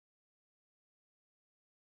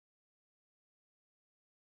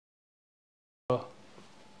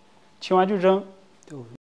青完巨真，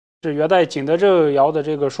是元代景德镇窑的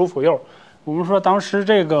这个蜀府釉。我们说当时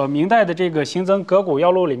这个明代的这个新增阁古窑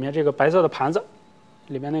炉里面这个白色的盘子，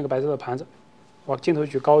里面那个白色的盘子，往镜头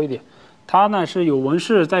举高一点，它呢是有纹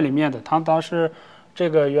饰在里面的。它当时这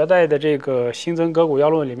个元代的这个新增阁古窑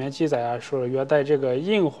炉里面记载啊，说元代这个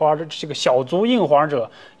印花这个小族印花者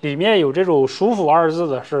里面有这种蜀府二字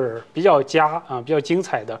的是比较佳啊，比较精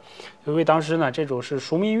彩的，因为当时呢这种是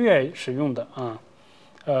蜀民乐使用的啊。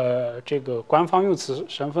这个官方用词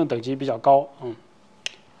身份等级比较高，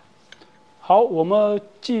好，我们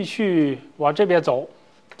继续往这边走。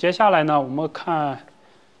接下来呢，我们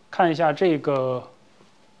看一下这个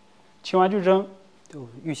青完巨真，就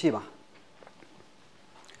玉器吧。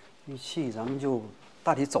玉器咱们就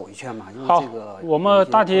大体走一圈嘛，因为这个我们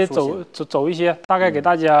大体走一些，大概给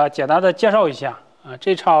大家简单的介绍一下。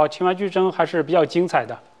这场青完巨真还是比较精彩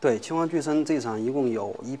的。对，青完巨真这场一共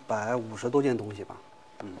有150多件东西吧。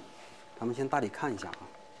咱们先大体看一下啊。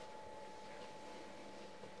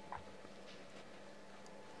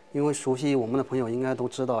因为熟悉我们的朋友应该都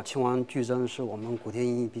知道，青完巨真是我们古天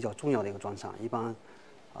一比较重要的一个专场，一般，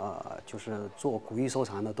就是做古玉收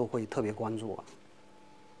藏的都会特别关注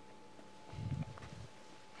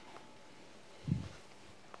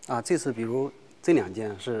这次比如这2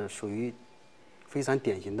件是属于非常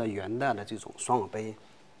典型的元代的这种双耳杯。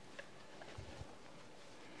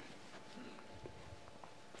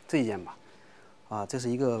这一件吧，这是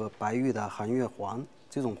一个白玉的寒月环，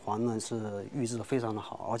这种环呢是玉质非常的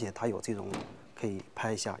好，而且它有这种可以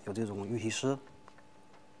拍一下，有这种玉题丝。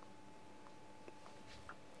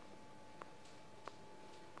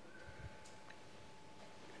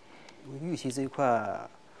玉器这一块，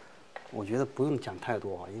我觉得不用讲太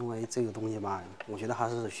多，因为这个东西吧，我觉得还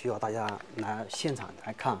是需要大家来现场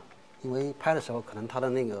来看，因为拍的时候可能它的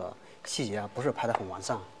那个细节不是拍得很完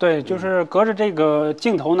善。对，就是隔着这个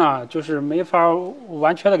镜头呢，就是没法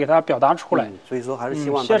完全的给它表达出来。所以说还是希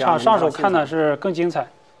望现场上手看的是更精彩。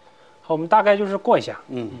好，我们大概就是过一下。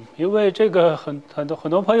因为这个很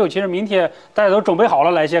多朋友其实明天大家都准备好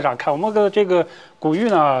了来现场看。我们的这个古玉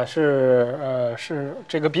呢是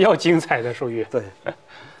这个比较精彩的，属于对。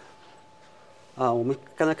我们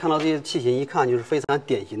刚才看到这些器型，一看就是非常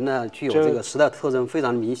典型的，具有这个时代特征，非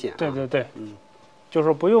常明显。对。就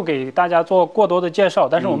是不用给大家做过多的介绍，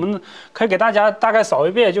但是我们可以给大家大概扫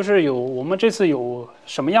一遍，就是我们这次有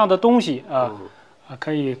什么样的东西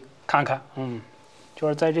可以看看。就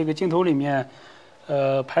是在这个镜头里面，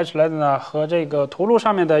拍出来的呢和这个图录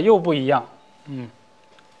上面的又不一样。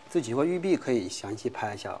这几块玉璧可以详细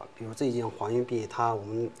拍一下，比如这一件黄玉璧，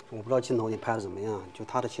我不知道镜头里拍的怎么样，就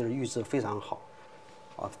它的其实玉质非常好。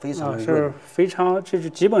非常是非常，这是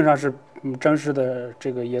基本上是真实的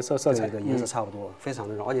这个颜色色彩，颜色差不多，非常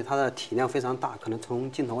的柔，而且它的体量非常大，可能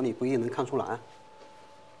从镜头里不一定能看出来。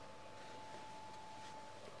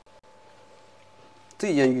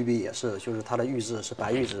这件玉璧也是，就是它的玉质是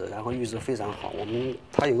白玉质，然后玉质非常好。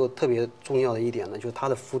它有个特别重要的一点呢，就是它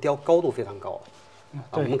的浮雕高度非常高。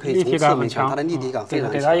我们可以从侧面看它的立体感非常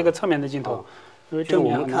强。给它一个侧面的镜头，因为正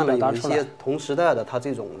面我们看了有一些同时代的，它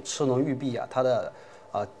这种赤龙玉璧它的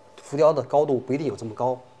浮雕的高度不一定有这么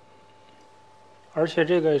高，而且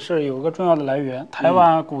这个是有个重要的来源，台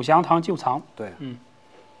湾古香堂旧藏。对，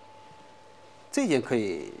这件可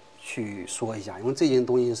以去说一下，因为这件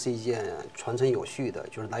东西是一件传承有序的，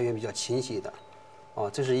就是来源比较清晰的。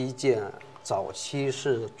这是一件早期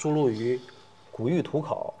是注入于古玉图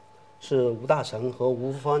考，是吴大成和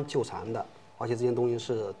吴福芳旧藏的，而且这件东西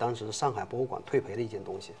是当时上海博物馆退赔的一件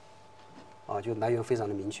东西，就来源非常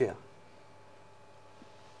的明确。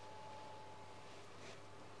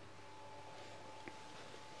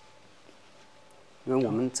因为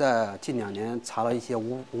我们在近2年查了一些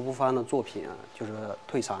吴福芳的作品，就是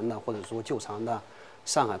退藏的或者说旧藏的、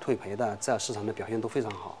上海退赔的，在市场的表现都非常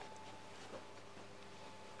好。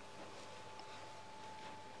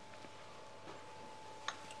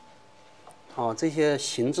这些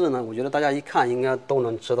形制呢，我觉得大家一看应该都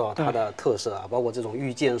能知道它的特色包括这种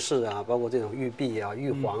玉剑式包括这种玉璧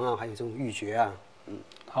玉环还有这种玉珏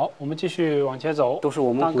好，我们继续往前走，都是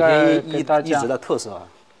我们古天一直的特色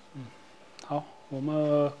好，我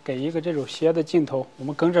们给一个这种斜的镜头，我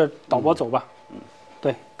们跟着导播走吧。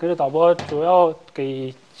对，跟着导播主要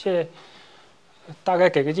大概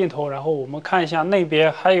给个镜头，然后我们看一下那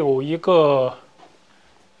边还有一个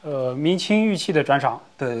明清玉器的专场。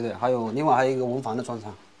对，另外还有一个文房的专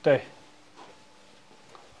场。对。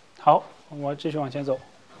好，我继续往前走。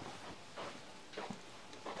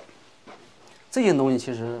这件东西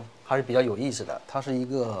其实还是比较有意思的，它是一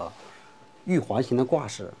个玉环形的挂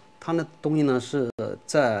饰。它那东西呢是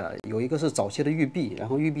有一个是早期的玉璧，然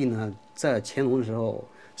后玉璧呢在乾隆的时候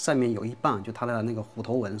上面有一半就它的那个虎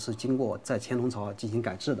头纹是经过在乾隆朝进行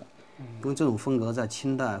改制的，因为这种风格在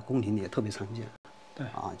清代宫廷里也特别常见。对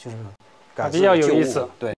啊，就是改制比较有旧物意思。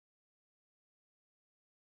对。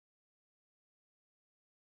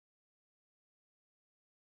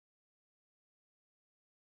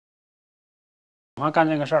喜欢干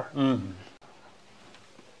这个事儿。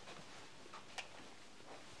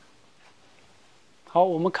好，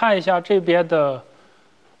我们看一下这边的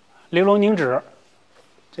玲珑凝脂，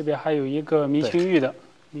这边还有一个明清玉的，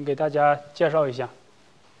你给大家介绍一下。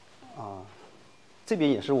这边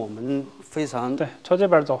也是我们非常对，朝这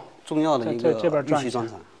边走，重要的一个这边转一下玉器专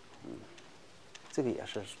场。这个也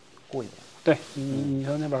是过一点。对，你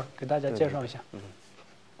从那边给大家介绍一下。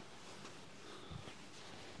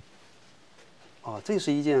这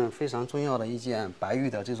是一件非常重要的一件白玉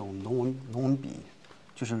的这种龙纹笔，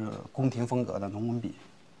就是宫廷风格的龙纹笔。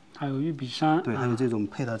还有玉笔山。对，还有这种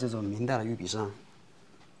配的这种明代的玉笔山。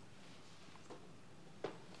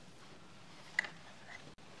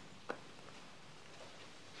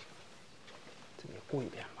这个过一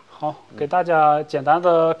遍吧。好，给大家简单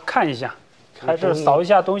的看一下，还是扫一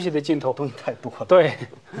下东西的镜头。东西太多了。对，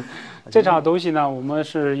这场东西呢，我们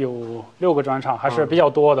是有6个专场，还是比较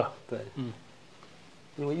多的。对，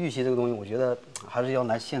因为玉器这个东西，我觉得还是要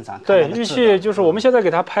来现场看。对，玉器就是我们现在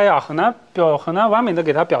给它拍啊，很难完美的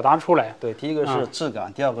给它表达出来。对，第一个是质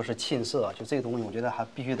感，第二个是沁色，就这个东西，我觉得还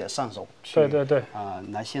必须得上手去。对。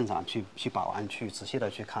来现场去把玩，去仔细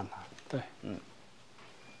的去看它。对，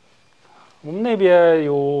我们那边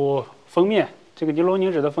有封面，这个尼龙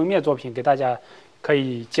凝脂的封面作品，给大家可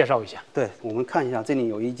以介绍一下。对，我们看一下，这里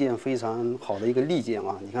有一件非常好的一个利件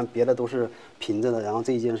啊，你看别的都是平着的，然后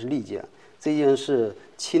这一件是利件。这件是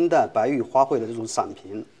清代白玉花卉的这种伞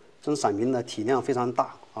屏，这种伞屏的体量非常大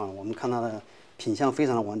啊，我们看它的品相非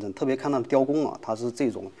常的完整，特别看它的雕工啊，它是这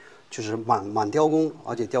种就是满雕工，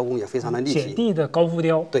而且雕工也非常的立体。剪地的高浮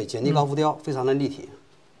雕。对，剪地高浮雕，非常的立体。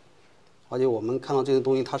而且我们看到这个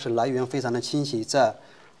东西，它是来源非常的清晰，在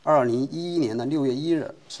2011年的6月1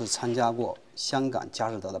日是参加过香港佳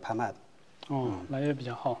士得的拍卖的。来源比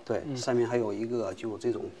较好。对，上面还有一个就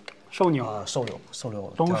这种。寿牛寿牛，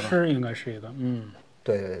东狮应该是一个，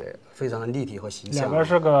对，非常的立体和形象。两边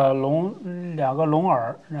是个两个龙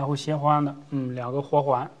耳，然后斜环的，2个活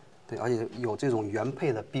环。对，而且有这种原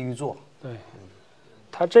配的碧玉座。对，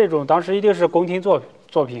它这种当时一定是宫廷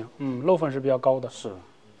作品，漏粉是比较高的。是。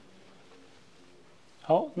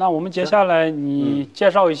好，那我们接下来你介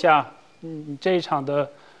绍一下，这一场的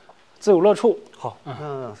自有乐处。好，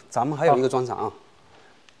咱们还有一个专场啊。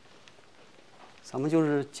咱们就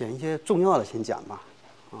是捡一些重要的先讲吧，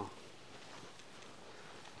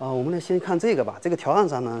我们来先看这个吧。这个条案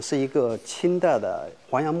上呢是一个清代的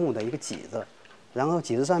黄杨木的一个脊子，然后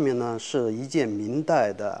脊子上面呢是一件明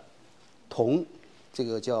代的铜，这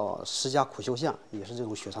个叫施家苦绣像，也是这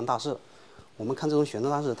种雪山大士。我们看这种雪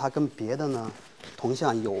山大士，它跟别的呢铜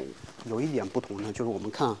像有一点不同呢，就是我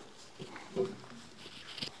们看，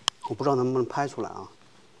我不知道能不能拍出来啊。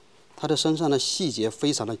它的身上的细节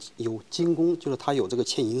非常的有精工，就是它有这个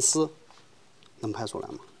嵌银丝，能拍出来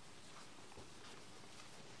吗？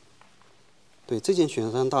对，这件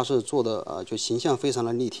雪山大士做的就形象非常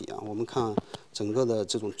的立体啊。我们看整个的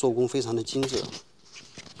这种做工非常的精致，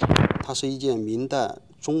它是一件明代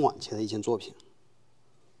中晚期的一件作品。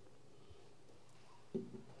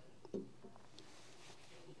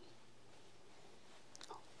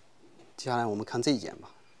接下来我们看这一件吧。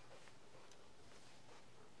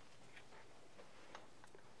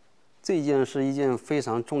这一件是一件非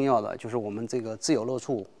常重要的，就是我们这个自有乐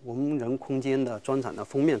处文人空间的专场的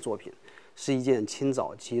封面作品，是一件清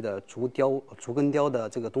早期的竹根雕的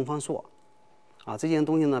这个东方朔。这件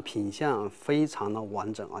东西呢品相非常的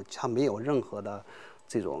完整啊，它没有任何的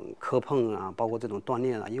这种磕碰啊，包括这种断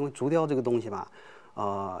裂啊，因为竹雕这个东西吧。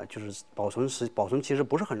就是保存其实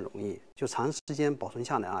不是很容易，就长时间保存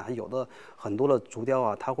下来啊，有的很多的竹雕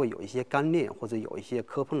啊，它会有一些干裂或者有一些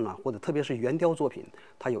磕碰啊，或者特别是圆雕作品，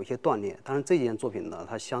它有一些断裂。但是这件作品呢，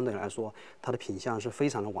它相对来说它的品相是非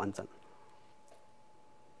常的完整，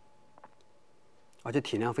而且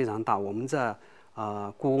体量非常大。我们在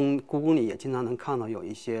故宫里也经常能看到有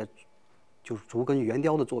一些就是竹根圆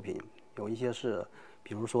雕的作品，有一些是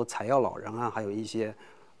比如说采药老人啊，还有一些。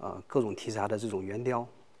各种题材的这种圆雕，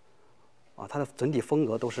它的整体风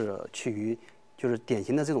格都是趋于就是典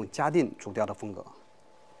型的这种嘉定竹雕的风格，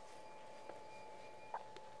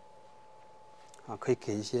可以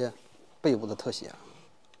给一些背部的特写。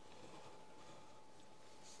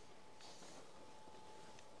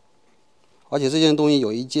而且这件东西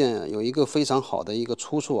有一个非常好的一个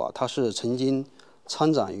出处啊，它是曾经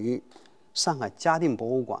参展于上海嘉定博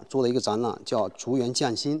物馆做的一个展览，叫《竹园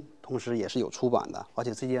匠心》，同时也是有出版的。而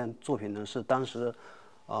且这件作品呢是当时，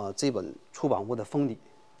这本出版物的封底。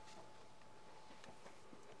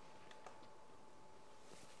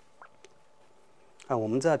我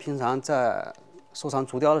们在平常在收藏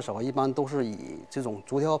竹雕的时候，一般都是以这种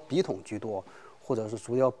竹雕笔筒居多，或者是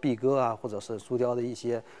竹雕壁鸽啊，或者是竹雕的一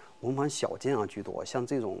些文房小件啊居多。像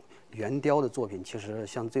这种圆雕的作品，其实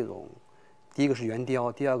像这种，第一个是圆雕，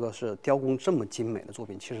第二个是雕工这么精美的作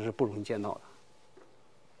品，其实是不容易见到的。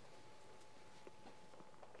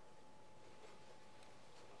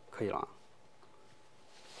可以了，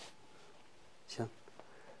行。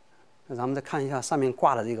那咱们再看一下上面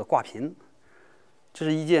挂的这个挂屏。这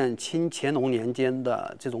是一件清乾隆年间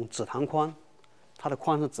的这种紫檀框，它的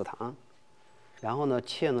框是紫檀，然后呢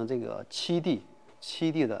嵌了这个七地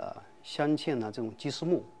的镶嵌的这种鸡丝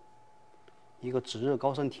木，一个值日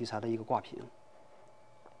高升题材的一个挂屏。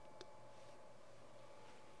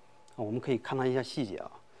我们可以看到一下细节啊，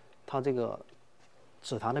它这个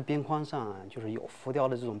紫檀的边框上就是有浮雕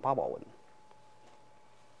的这种八宝纹。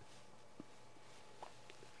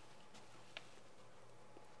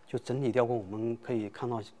就整体雕工，我们可以看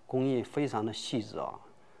到工艺非常的细致啊，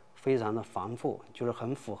非常的繁复，就是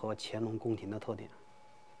很符合乾隆宫廷的特点。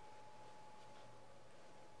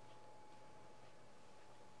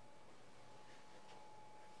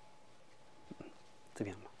这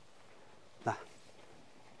边吧，来，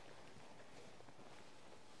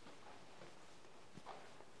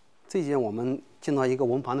这件我们进到一个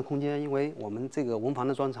文房的空间，因为我们这个文房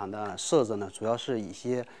的专场的设置呢，主要是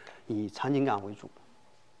以场景感为主。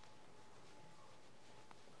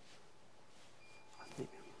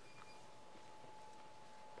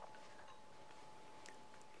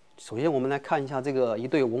首先，我们来看一下这个一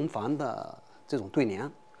对文房的这种对联，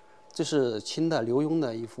这是清代刘墉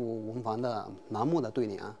的一幅文房的楠木的对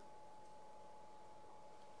联，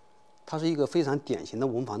它是一个非常典型的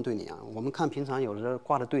文房对联。我们看平常有的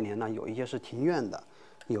挂的对联呢，有一些是庭院的，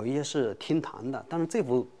有一些是厅堂的，但是这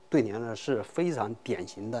幅对联呢是非常典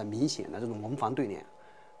型的、明显的这种文房对联。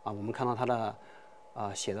我们看到它的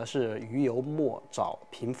写的是鱼游莫早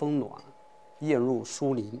屏风暖，燕入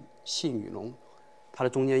疏林杏雨浓。它的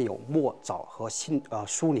中间有莫早和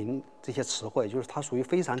疏林这些词汇，就是它属于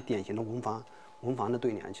非常典型的文房的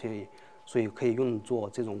对联，所以可以用作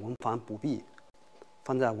这种文房补壁，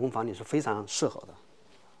放在文房里是非常适合的。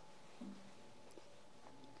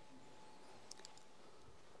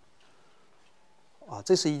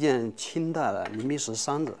这是一件清代的凝壁石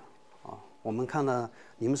山子我们看到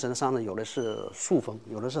凝壁石的山子有的是竖峰，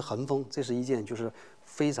有的是横峰，这是一件就是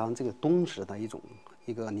非常这个东石的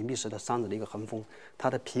一个凝壁石的山子的一个横峰，它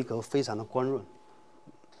的皮革非常的光润。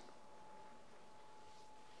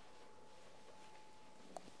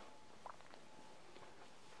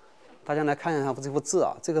大家来看一下这幅字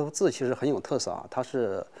这个字其实很有特色它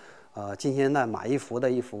是近现代马一浮的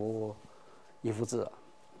一幅字。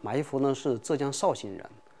马一浮呢是浙江绍兴人，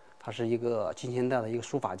他是一个近现代的一个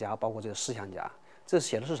书法家，包括这个思想家。这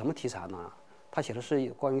写的是什么题材呢？他写的是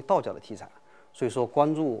关于道教的题材，所以说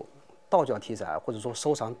关注道教题材或者说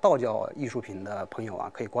收藏道教艺术品的朋友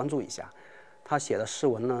可以关注一下。他写的诗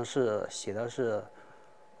文呢是写的是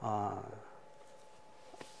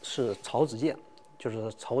是曹植剑，就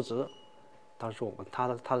是曹植。当时他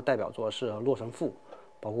的代表作是《洛神赋》，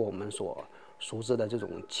包括我们所熟知的这种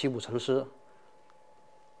七步成诗。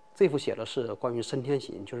这幅写的是关于升天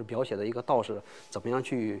行，就是描写的一个道士怎么样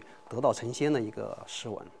去得道成仙的一个诗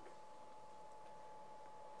文。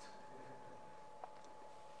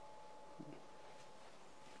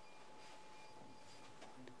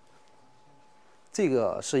这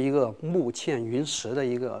个是一个木嵌云石的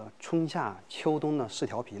一个春夏秋冬的视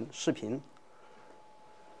频。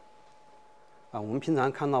我们平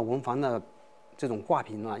常看到文房的这种挂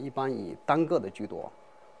屏一般以单个的居多。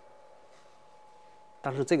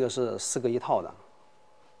但是这个是4个一套的，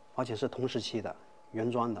而且是同时期的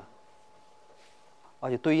原装的，而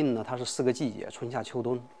且对应的它是4个季节：春夏秋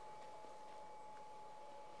冬。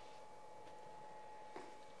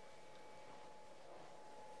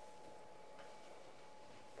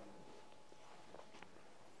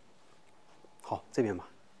好，这边吧。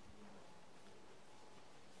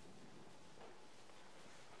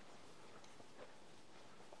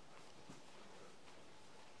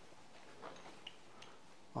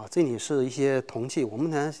这里是一些铜器，我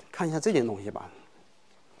们来看一下这件东西吧。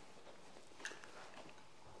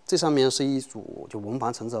这上面是一组就文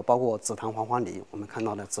房陈设，包括紫檀黄花梨，我们看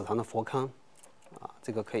到的紫檀的佛龛，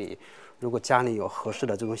这个可以，如果家里有合适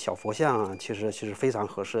的这种小佛像其实非常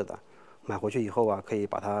合适的，买回去以后可以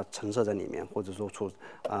把它陈设在里面，或者说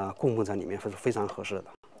供奉在里面，是非常合适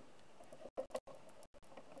的。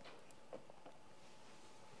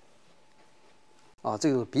啊，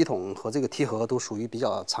这个笔筒和这个梯盒都属于比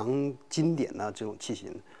较常经典的这种器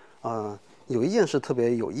型。有一件是特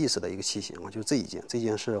别有意思的一个器型啊，就是这一件，这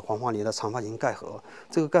件是黄花梨的长方形盖盒。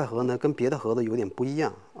这个盖盒呢跟别的盒子有点不一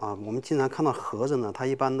样啊。我们经常看到盒子呢，它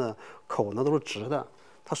一般的口呢都是直的，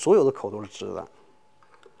它所有的口都是直的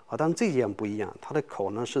啊。但是这件不一样，它的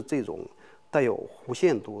口呢是这种带有弧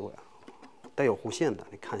线度的，带有弧线的。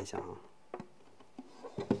你看一下啊。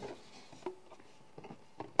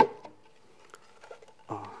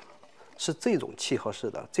是这种契合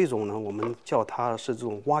式的，这种呢，我们叫它是这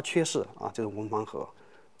种挖缺式啊，这种文房盒，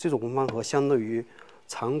这种文房盒相对于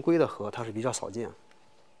常规的盒，它是比较少见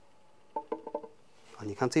啊。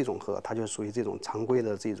你看这种盒，它就属于这种常规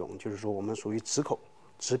的这种，就是说我们属于直口、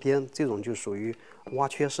直边，这种就属于挖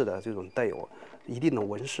缺式的这种带有一定的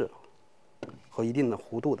纹饰和一定的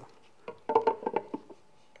弧度的。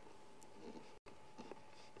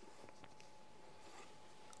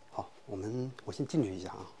好，我先进去一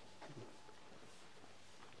下啊。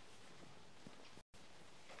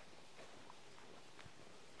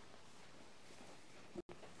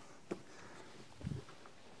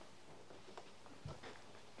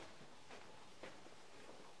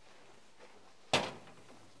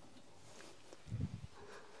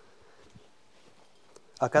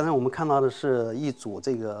刚才我们看到的是一组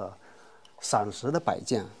这个闪石的摆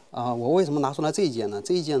件啊。我为什么拿出来这一件呢？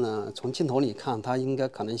这一件呢，从镜头里看，它应该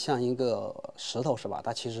可能像一个石头，是吧？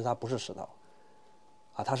它其实它不是石头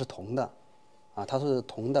啊，它是铜的啊，它是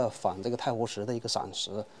铜的仿这个太湖石的一个闪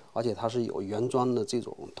石，而且它是有原装的这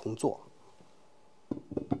种铜座。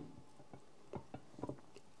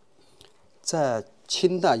在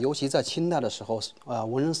清代，尤其在清代的时候，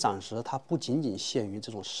文人闪石它不仅仅限于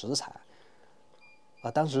这种石材。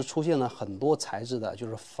当时出现了很多材质的，就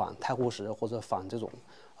是仿太湖石或者仿这种，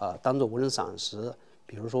当做文人闪石，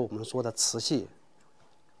比如说我们说的瓷器，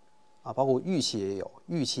包括玉器也有，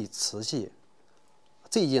玉器、瓷器。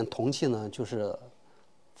这一件铜器呢，就是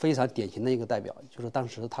非常典型的一个代表，就是当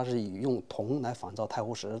时它是以用铜来仿造太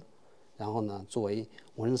湖石，然后呢作为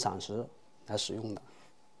文人闪石来使用的。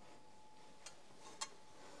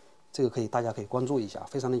这个大家可以关注一下，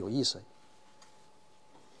非常的有意思。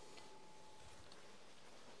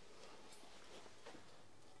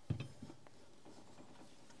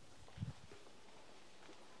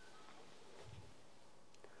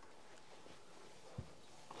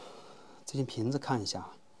这件瓶子看一下，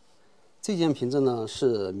这件瓶子呢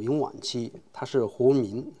是明晚期，它是胡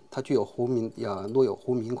铭，它具有落有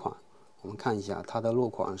胡铭款。我们看一下，它的落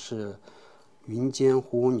款是云间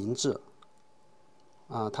胡铭制。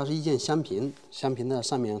它是一件香瓶，香瓶的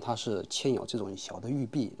上面它是嵌有这种小的玉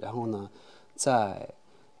璧，然后呢，在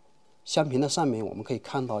香瓶的上面我们可以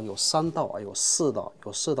看到有3道，有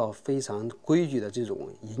4道非常规矩的这种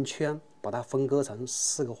银圈，把它分割成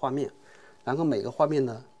4个画面，然后每个画面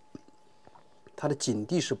呢，它的质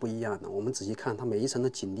地是不一样的。我们仔细看，它每一层的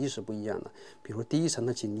质地是不一样的。比如第一层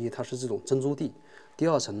的质地它是这种珍珠地，第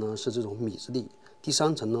2层呢是这种米质地，第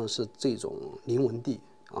3层呢是这种菱纹地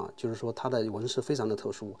啊，就是说它的纹饰非常的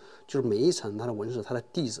特殊，就是每一层它的纹饰它的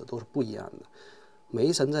地质都是不一样的。每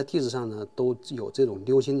一层在地质上呢都有这种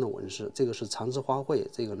鎏金的纹饰，这个是长枝花卉，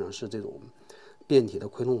这个呢是这种变体的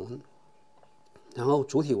夔龙纹，然后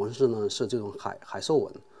主体纹饰呢是这种海兽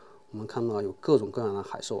纹。我们看到有各种各样的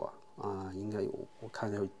海兽应该有，我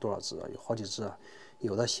看有多少只有好几只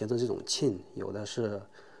有的衔着这种磬，有的是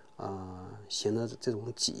衔着这种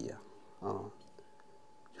戟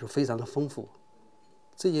就是非常的丰富。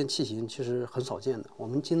这件器型其实很少见的，我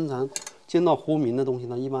们经常见到胡铭的东西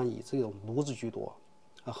呢，一般以这种炉子居多，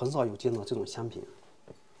很少有见到这种香瓶。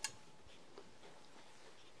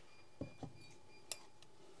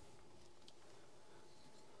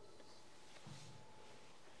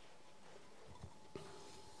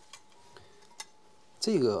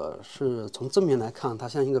这个是从正面来看，它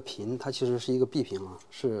像一个瓶，它其实是一个壁瓶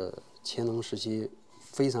是乾隆时期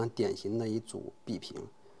非常典型的一组壁瓶。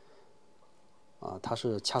它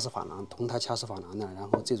是掐丝珐琅，铜胎掐丝珐琅的，然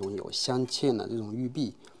后这种有镶嵌的这种玉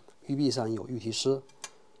璧，玉璧上有玉题诗。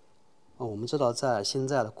我们知道在现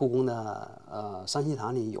在的故宫的山西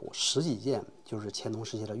堂里有10几件就是乾隆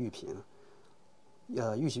时期的玉瓶，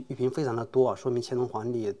玉瓶非常的多说明乾隆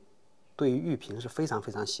皇帝对于玉瓶是非常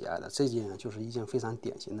非常喜爱的。这件就是一件非常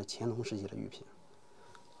典型的乾隆时期的玉瓶。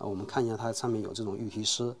我们看一下它上面有这种玉题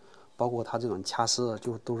诗，包括它这种掐丝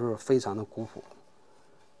就都是非常的古朴。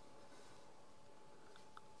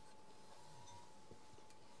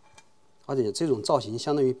而且这种造型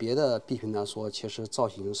相对于别的壁瓶来说，其实造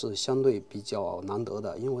型是相对比较难得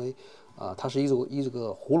的，因为它是一个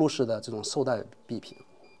葫芦式的这种绶带壁瓶。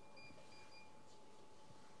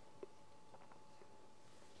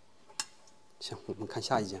行，我们看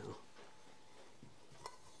下一件啊。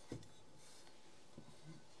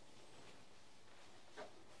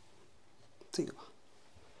这个吧，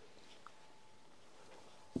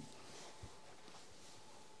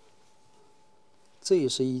这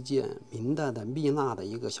是一件明代的蜜蜡的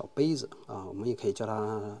一个小杯子啊，我们也可以叫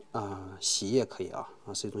它洗液可以啊，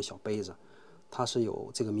是一种小杯子，它是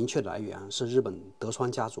有这个明确的来源，是日本德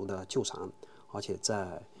川家族的旧藏，而且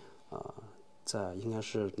在应该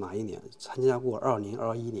是哪一年参加过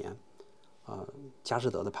2021年佳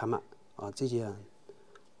士得的拍卖啊，这件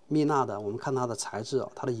蜜蜡的，我们看它的材质啊，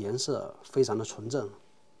它的颜色非常的纯正。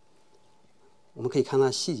我们可以看它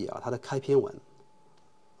细节啊，它的开篇纹，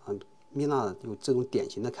蜜蜡有这种典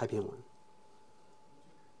型的开篇纹，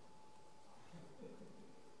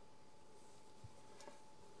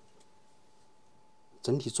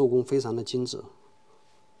整体做工非常的精致。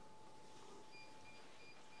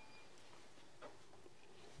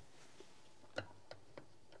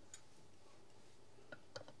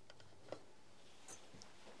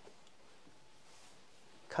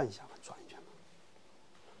看一下吧，转一圈吧。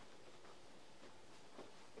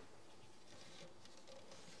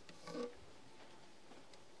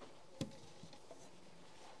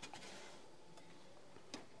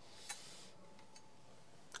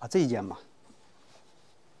这一件吧，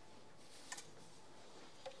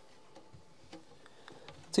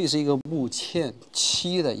这是一个木嵌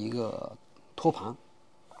漆的一个托盘，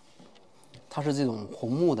它是这种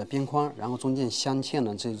红木的边框，然后中间镶嵌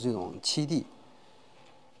的这种漆地。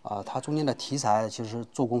它中间的题材其实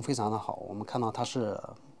做工非常的好，我们看到它是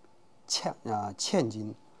嵌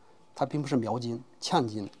金，它并不是描金，嵌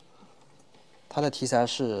金。它的题材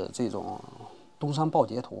是这种东山暴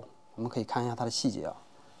劫图，我们可以看一下它的细节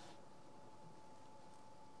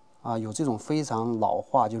有这种非常老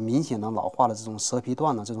化，就明显的老化的这种蛇皮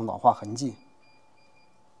缎的这种老化痕迹。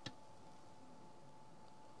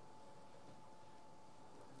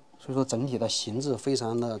所以说整体的形制非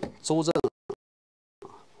常的周正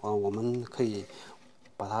我们可以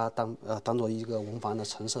把它当做一个文房的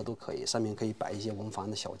陈设都可以，上面可以摆一些文房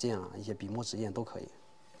的小件一些笔墨纸砚都可以。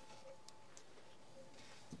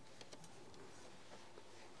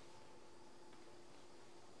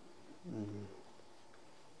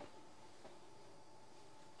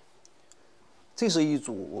这是一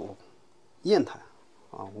组砚台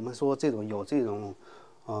我们说这种有这种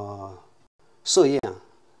设砚、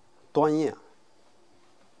端砚，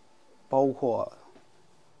包括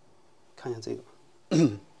看一下这个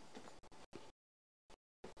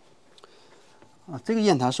这个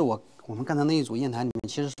砚台是我们刚才那一组砚台里面，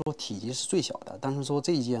其实说体积是最小的，但是说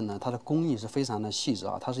这一件呢，它的工艺是非常的细致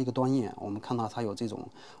它是一个端砚，我们看到它有这种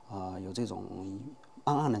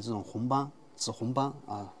暗暗的这种红斑、紫红斑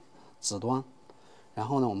紫端。然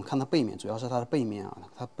后呢，我们看它背面，主要是它的背面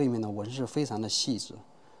它背面的纹饰非常的细致。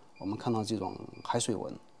我们看到这种海水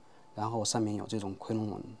纹，然后上面有这种夔龙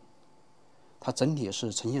纹，它整体是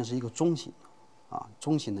呈现是一个中型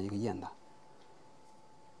中型的一个砚台。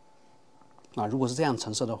如果是这样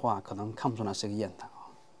陈设的话，可能看不出来是一个砚台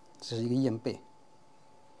这是一个砚背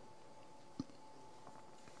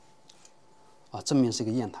正面是一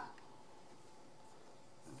个砚台。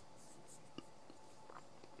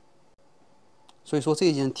所以说这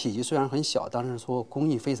一件体积虽然很小，但是说工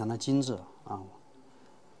艺非常的精致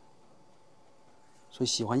所以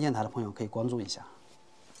喜欢砚台的朋友可以关注一下。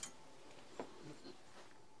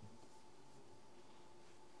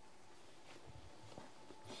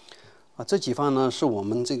这几方呢是我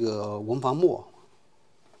们这个文房墨，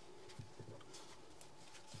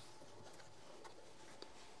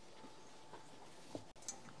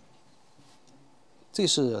这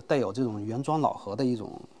是带有这种原装老盒的一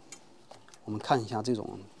种。我们看一下这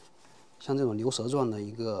种，像这种牛舌状的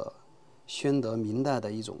一个宣德明代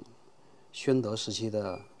的一种宣德时期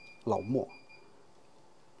的老墨。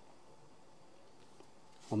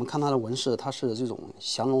我们看它的纹饰，它是这种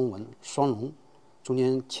降龙纹双龙，中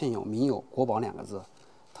间嵌有明有国宝2个字，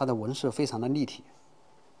它的纹饰非常的立体。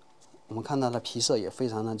我们看它的皮色也非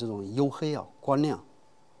常的这种黝黑光亮，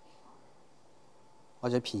而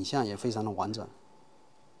且品相也非常的完整。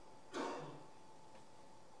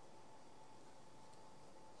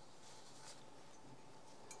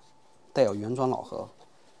带有原装老盒。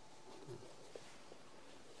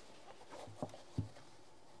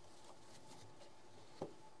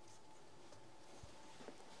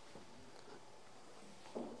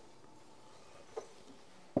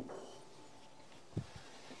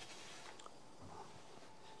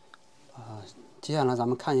接下来咱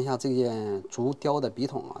们看一下这件竹雕的笔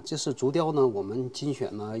筒这是竹雕呢，我们精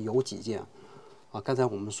选了有几件刚才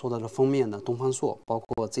我们说到的封面的东方朔，包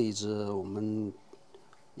括这一只我们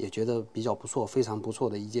也觉得比较不错，非常不错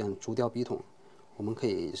的一件竹雕笔筒。我们可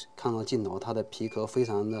以看到镜头，它的皮壳非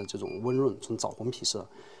常的这种温润，呈枣红皮色。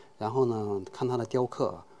然后呢，看它的雕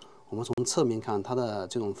刻，我们从侧面看它的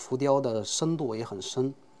这种浮雕的深度也很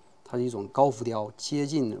深，它是一种高浮雕，接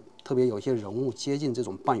近，特别有些人物接近这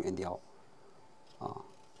种半圆雕，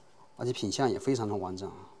而且品相也非常的完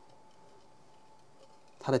整。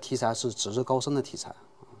它的题材是纸质高深的题材。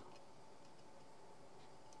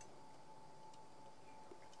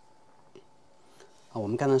我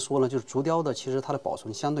们刚才说了，就是竹雕的，其实它的保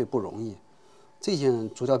存相对不容易。这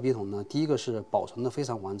件竹雕笔筒呢，第一个是保存的非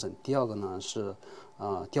常完整，第二个呢是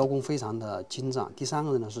雕工非常的精湛，第三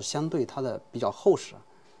个呢是相对它的比较厚实，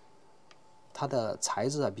它的材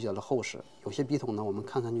质比较的厚实。有些笔筒呢，我们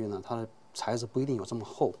看上去呢，它的材质不一定有这么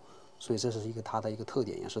厚，所以这是它的一个特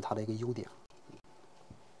点，也是它的一个优点。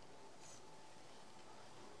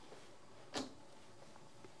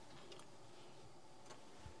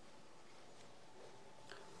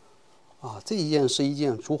这一件是一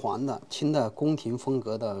件竹环的清代宫廷风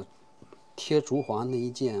格的贴竹环的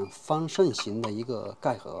一件方正形的一个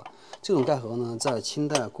盖盒。这种盖盒呢，在清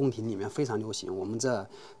代宫廷里面非常流行。我们在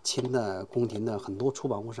清代宫廷的很多出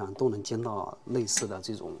版物上都能见到类似的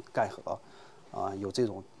这种盖盒，有这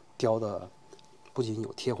种雕的，不仅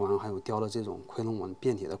有贴环，还有雕的这种夔龙纹，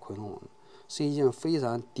变体的夔龙纹，是一件非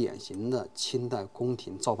常典型的清代宫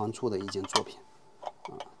廷造办处的一件作品，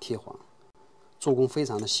贴环，做工非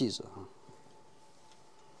常的细致啊。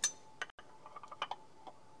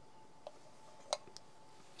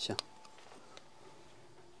行，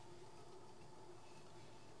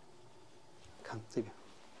看这边，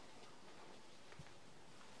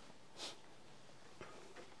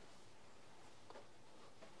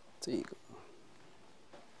这个，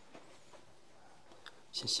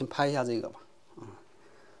先拍一下这个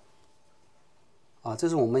吧，这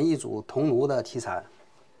是我们一组铜炉的题材，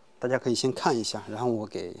大家可以先看一下，然后我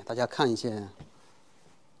给大家看一些。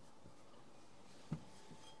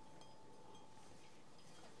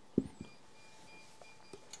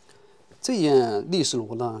这件立式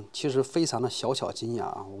炉呢，其实非常的小巧精雅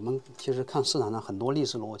啊。我们其实看市场上很多立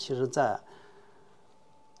式炉，其实在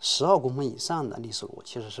12公分以上的立式炉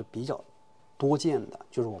其实是比较多见的。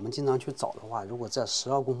就是我们经常去找的话，如果在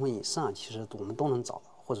12公分以上，其实我们都能找到，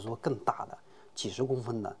或者说更大的几十公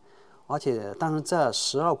分的。但是在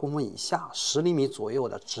12公分以下，10厘米左右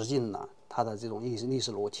的直径呢，它的这种立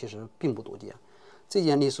式炉其实并不多见。这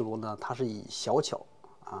件立式炉呢，它是以小巧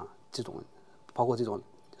这种，包括这种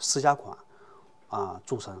私家款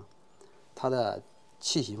著称，它的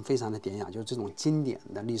器型非常的典雅，就是这种经典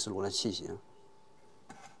的立式炉的器型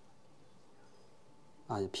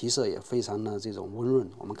皮色也非常的这种温润。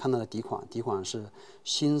我们看到的底款是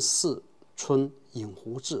新四春影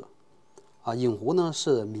湖制影湖呢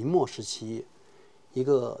是明末时期一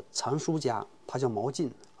个藏书家，他叫毛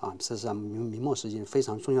晋这是明末时期非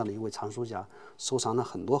常重要的一位藏书家，收藏了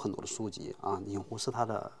很多很多的书籍影湖是他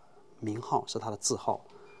的名号，是他的字号。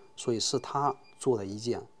所以是他做的一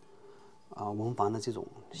件文房的这种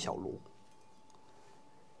小炉。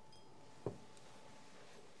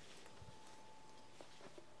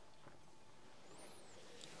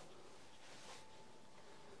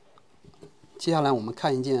接下来我们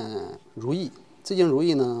看一件如意，这件如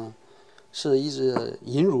意呢是一只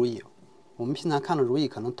银如意。我们平常看的如意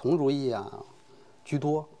可能铜如意居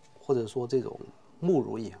多，或者说这种木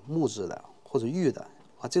如意，木质的或者玉的。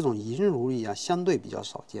这种银如意相对比较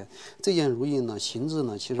少见。这件如意呢，形制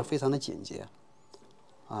呢其实非常的简洁，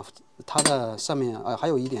它的上面还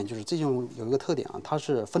有一点就是这件有一个特点它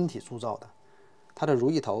是分体铸造的，它的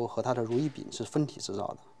如意头和它的如意柄是分体制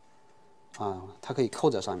造的，它可以扣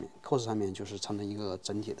在上面，扣在上面就是成了一个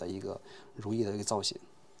整体的一个如意的一个造型。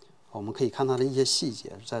我们可以看它的一些细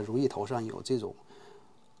节，在如意头上有这种，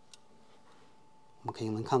我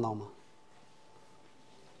们能看到吗？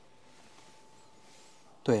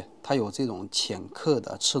对，它有这种浅刻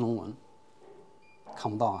的赤龙纹，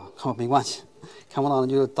看不到没关系，看不到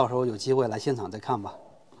就到时候有机会来现场再看吧。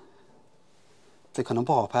这可能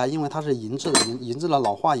不好拍，因为它是银质的，银质的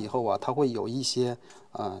老化以后它会有一些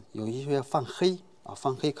泛黑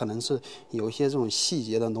泛黑可能是有一些这种细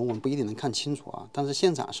节的龙纹不一定能看清楚但是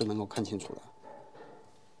现场是能够看清楚的。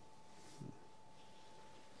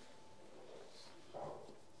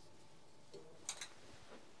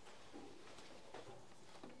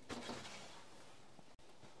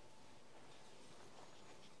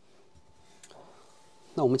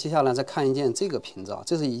那我们接下来再看一件这个瓶子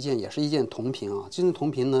这是也是一件铜瓶这件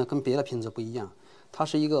铜瓶呢跟别的瓶子不一样，它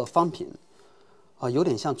是一个方瓶有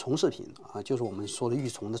点像虫式瓶就是我们说的玉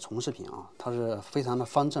琮的虫式瓶它是非常的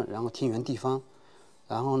方正，然后天圆地方，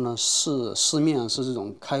然后呢，四面是这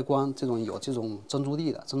种开关，有这种珍珠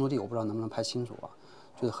地的，珍珠地我不知道能不能拍清楚啊，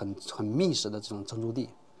就是很密实的这种珍珠地，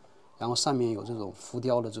然后上面有这种浮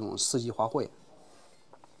雕的这种四季花卉。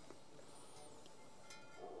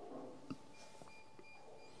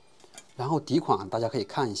然后底款大家可以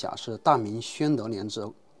看一下，是大明宣德年制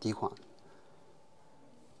底款。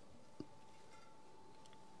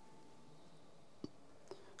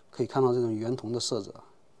可以看到这种圆铜的色泽。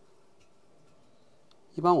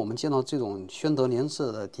一般我们见到这种宣德年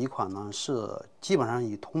制的底款呢，是基本上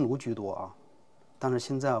以铜炉居多啊。但是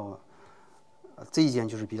现在这一件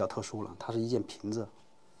就是比较特殊了，它是一件瓶子。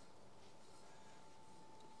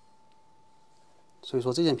所以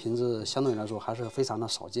说这件瓶子相对来说还是非常的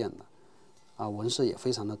少见的，啊，纹饰也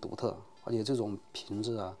非常的独特，而且这种瓶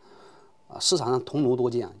子市场上铜炉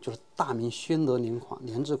多见，就是大明宣德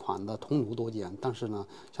年制款的铜炉多见，但是呢，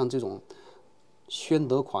像这种宣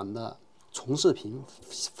德款的重饰瓶、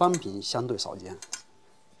翻瓶相对少见。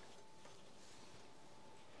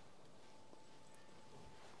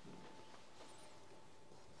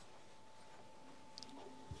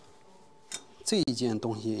这一件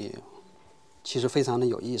东西其实非常的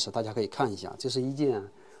有意思，大家可以看一下，这是一件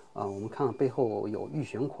我们看背后有玉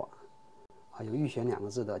璇款，有玉璇两个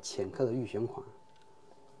字的浅刻的玉璇款。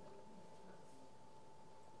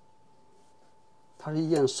它是一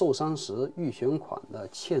件寿山石玉璇款的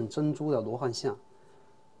嵌珍珠的罗汉像，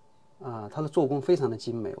它的做工非常的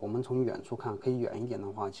精美。我们从远处看，可以远一点的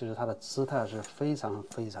话，其实它的姿态是非常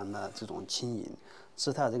的这种轻盈，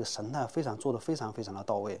姿态这个神态做得非常的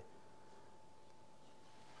到位。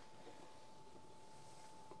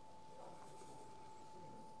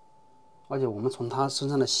而且我们从它身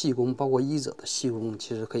上的细工，包括衣褶的细工，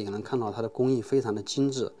其实能看到它的工艺非常的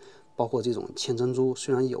精致。包括这种嵌珍珠，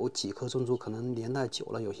虽然有几颗珍珠可能年代久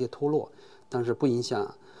了有些脱落，但是不影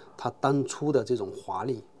响它当初的这种华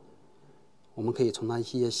丽。我们可以从它一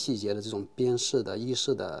些细节的这种边饰的、衣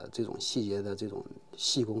饰的这种细节的这种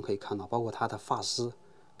细工可以看到，包括它的发丝，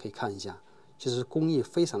可以看一下，其实工艺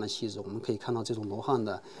非常的细致。我们可以看到这种罗汉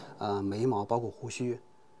的眉毛，包括胡须，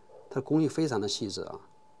它的工艺非常的细致啊，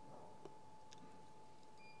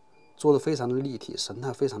做的非常的立体，神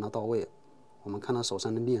态非常的到位。我们看到手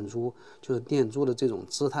上的念珠，就是念珠的这种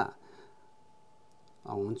姿态，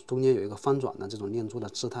我们中间有一个翻转的这种念珠的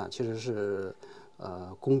姿态，其实是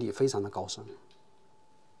功底非常的高深。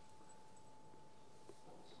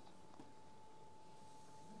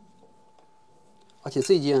而且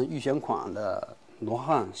这件玉璇款的罗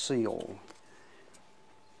汉是有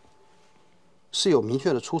明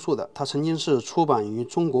确的出处的，它曾经是出版于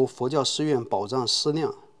中国佛教寺院宝藏思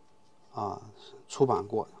量出版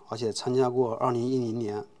过。而且参加过2010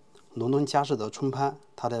年伦敦佳士得春拍，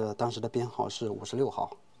它的当时的编号是56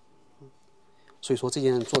号。所以说这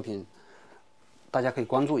件作品大家可以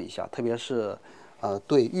关注一下，特别是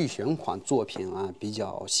对玉璇款作品比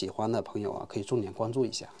较喜欢的朋友可以重点关注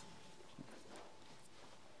一下。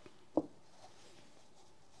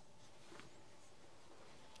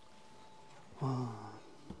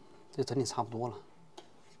这整理差不多了。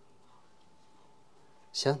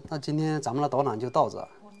行，那今天咱们的导览就到这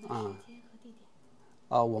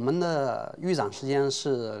我们的预展时间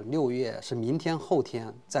是6月，是明天后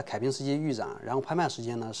天在凯宾斯基预展，然后拍卖时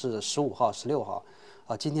间呢是15号、16号。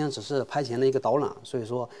今天只是拍前的一个导览，所以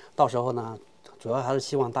说到时候呢，主要还是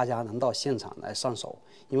希望大家能到现场来上手，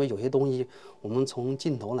因为有些东西我们从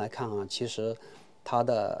镜头来看其实它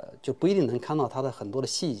的就不一定能看到它的很多的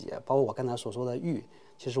细节，包括我刚才所说的玉。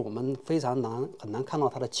其实我们很难看到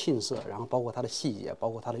它的沁色，然后包括它的细节，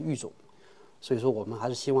包括它的玉种，所以说我们还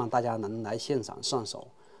是希望大家能来现场上手，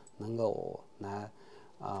能够来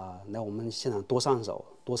我们现场多上手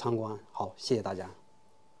多参观。好，谢谢大家。